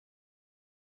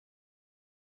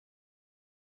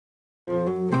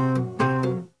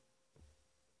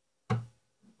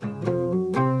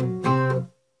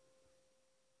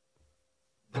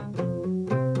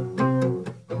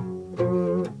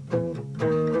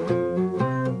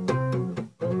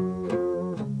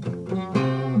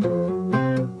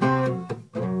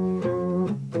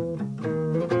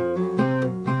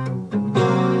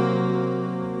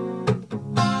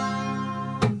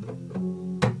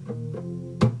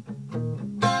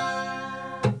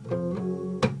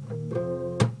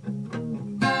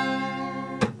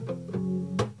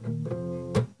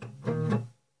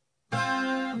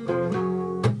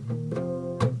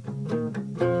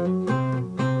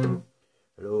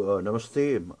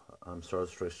Namaste, I'm Sarah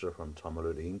Shrestha from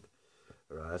Tumbleweed Inc.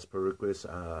 As per request,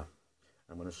 I'm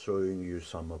going to showing you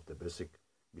some of the basic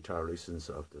guitar lessons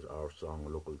of our song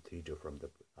Local Thito from the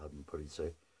album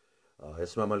Parichai.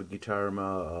 यसमा मैले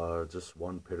गिटारमा just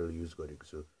one pedal use गरेको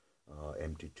छु,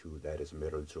 MT2, that is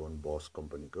मेरो own Boss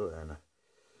companyको,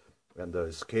 and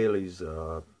the scale is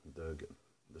the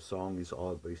song is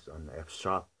all based on F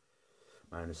sharp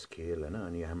minor scale,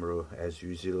 अनि हाम्रो as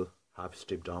usual half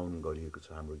step down गरिएको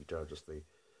छ हाम्रो गिटार जस्तै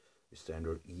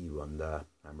स्ट्यान्डर्ड E भन्दा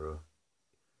हाम्रो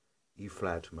E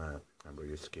flat मा हाम्रो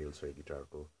यो स्केल छ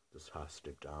गिटारको just half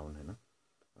step down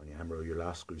अनि हाम्रो यो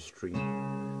लास्टको string,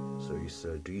 so it's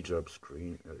a D drop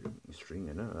string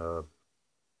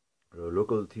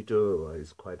Local Thito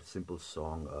is quite a simple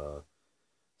song,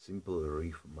 simple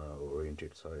riff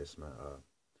oriented छ यसमा,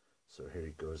 so here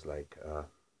it goes like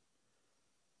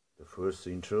the first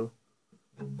intro.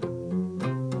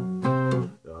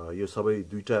 यो सबै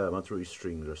दुईटा मात्र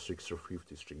स्ट्रिङ र 6 र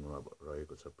 5th स्ट्रिङमा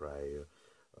रहेको छ प्राय,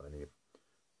 अनि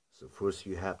so first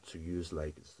you have to use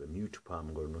like it's the mute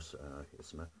palm गर्नुस्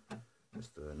यसमा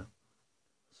यस्तो हैन,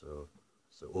 so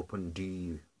open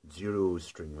D 0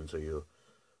 string हुन्छ यो,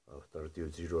 तर त्यो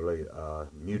 0 लाई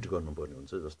म्युट गर्नुपर्ने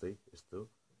हुन्छ जस्तै यस्तो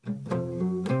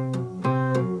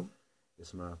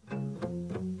यसमा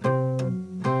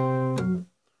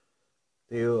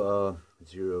त्यो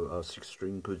 0 6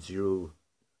 string को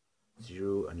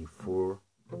 0 अनि 4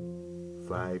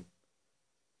 5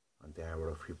 अनि त्यहाँबाट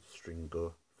 5th string को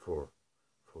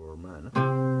 4 मा हैन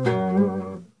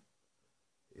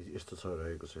यस्तो छ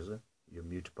रहेको छ यो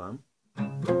म्युट पाम,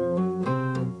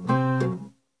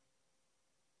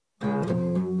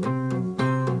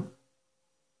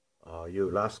 यो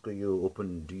लास्टको यो ओपन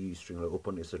डी स्ट्रिङलाई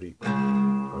ओपन यसरी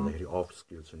गर्दाखेरि अफ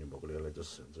स्केल छ नि भएकोले यसलाई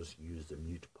just use the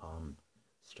mute palm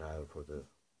style for the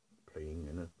playing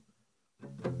हैन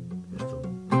यस्तो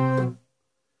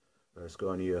र यसको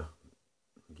अनि यो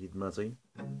गीतमा चाहिँ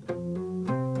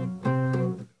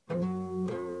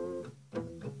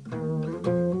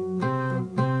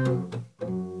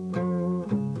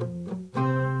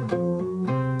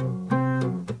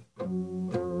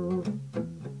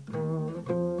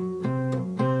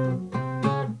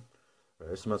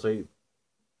यसमा चाहिँ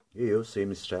यही हो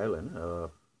सेम स्टाइल हैन,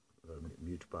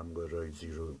 म्युट पाम गरेर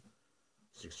 0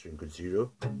 6 string को 0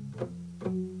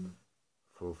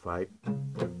 4 5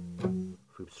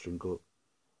 5th string को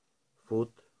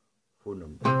 4th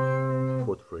number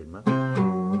 4th fret मा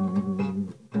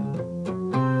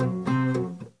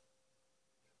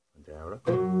अनि त्यहाँबाट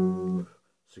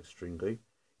 6th string कै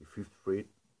 5th fret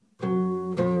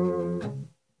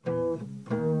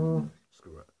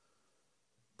screw up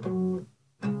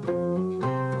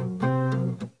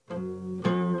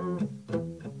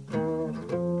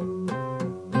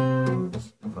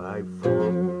 5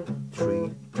 4 3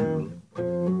 2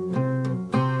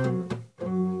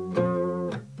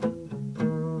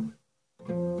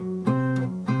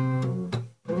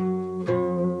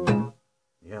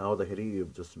 यहाँ आउँदाखेरि यो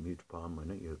just mute palm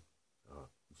हैन यो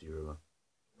 0 मा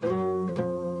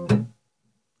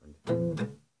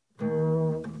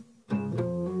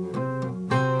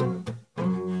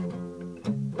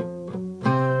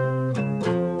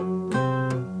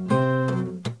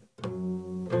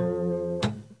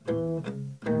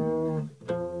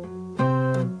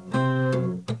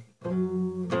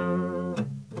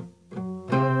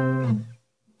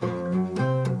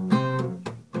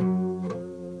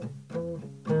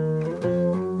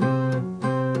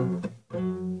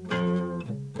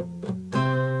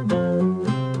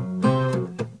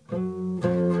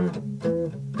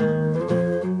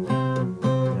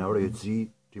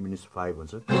G diminished 5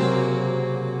 हुन्छ,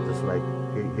 just like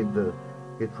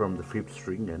hit from the 5th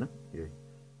string हैन यो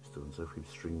यस्तो हुन्छ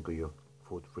 5th string को यो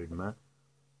 4th fret मा,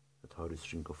 the 3rd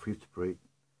string को 5th fret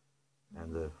and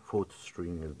the 4th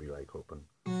string will be like open,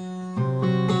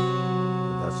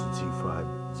 that's the G5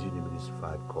 G diminished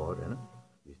 5 chord हैन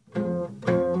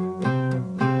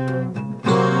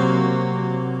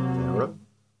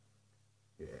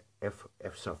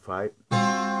F sharp 5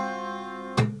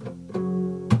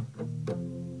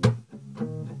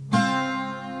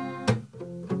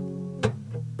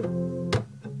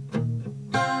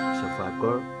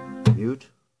 mute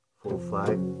 4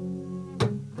 5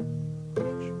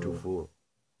 2 4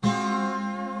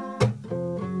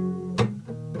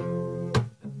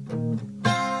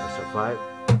 that's a 5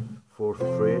 4th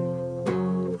fret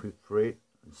 5th fret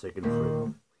and 2nd fret,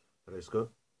 let's go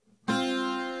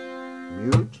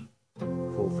mute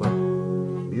 4 5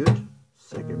 mute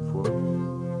 2nd 4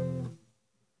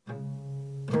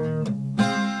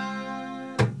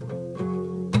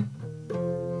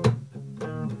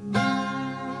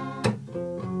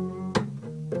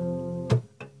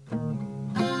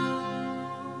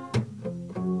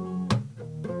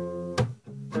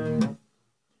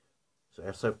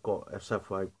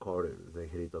 F5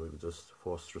 chordदाखेरि तपाईको just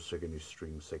first र second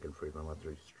string second fret मा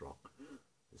मात्रै strong.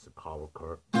 It's a power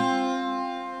chord.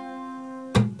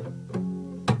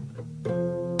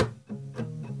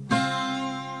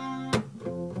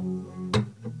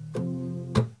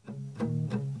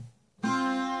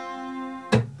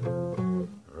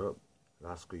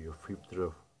 Last your fifth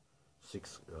or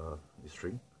sixth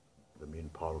string, the main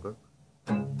power chord.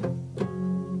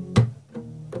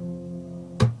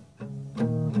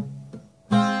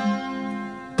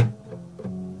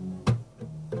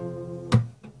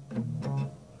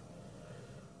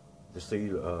 जस्तै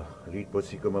lead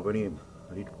पछिकोमा पनि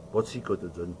lead पछिको त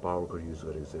जुन power chord use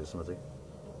गरेको छ यसमा चाहिँ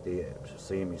त्यही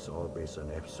same is all based on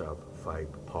F5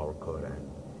 power chord and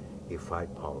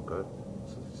A5 power chord.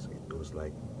 So it goes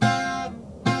like.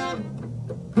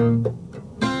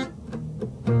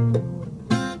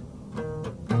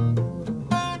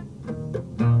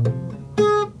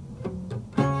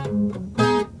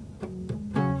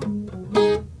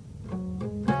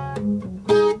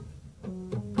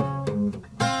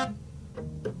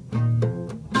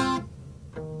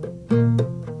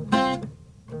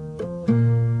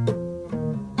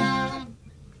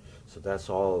 So that's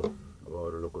all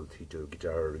about a local Thito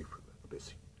guitar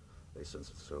basic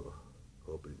lessons. So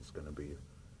hope it's gonna be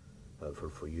helpful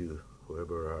for you,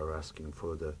 whoever are asking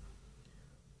for the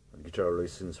guitar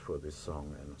lessons for this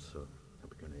song, and so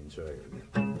hope you're gonna enjoy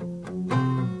it.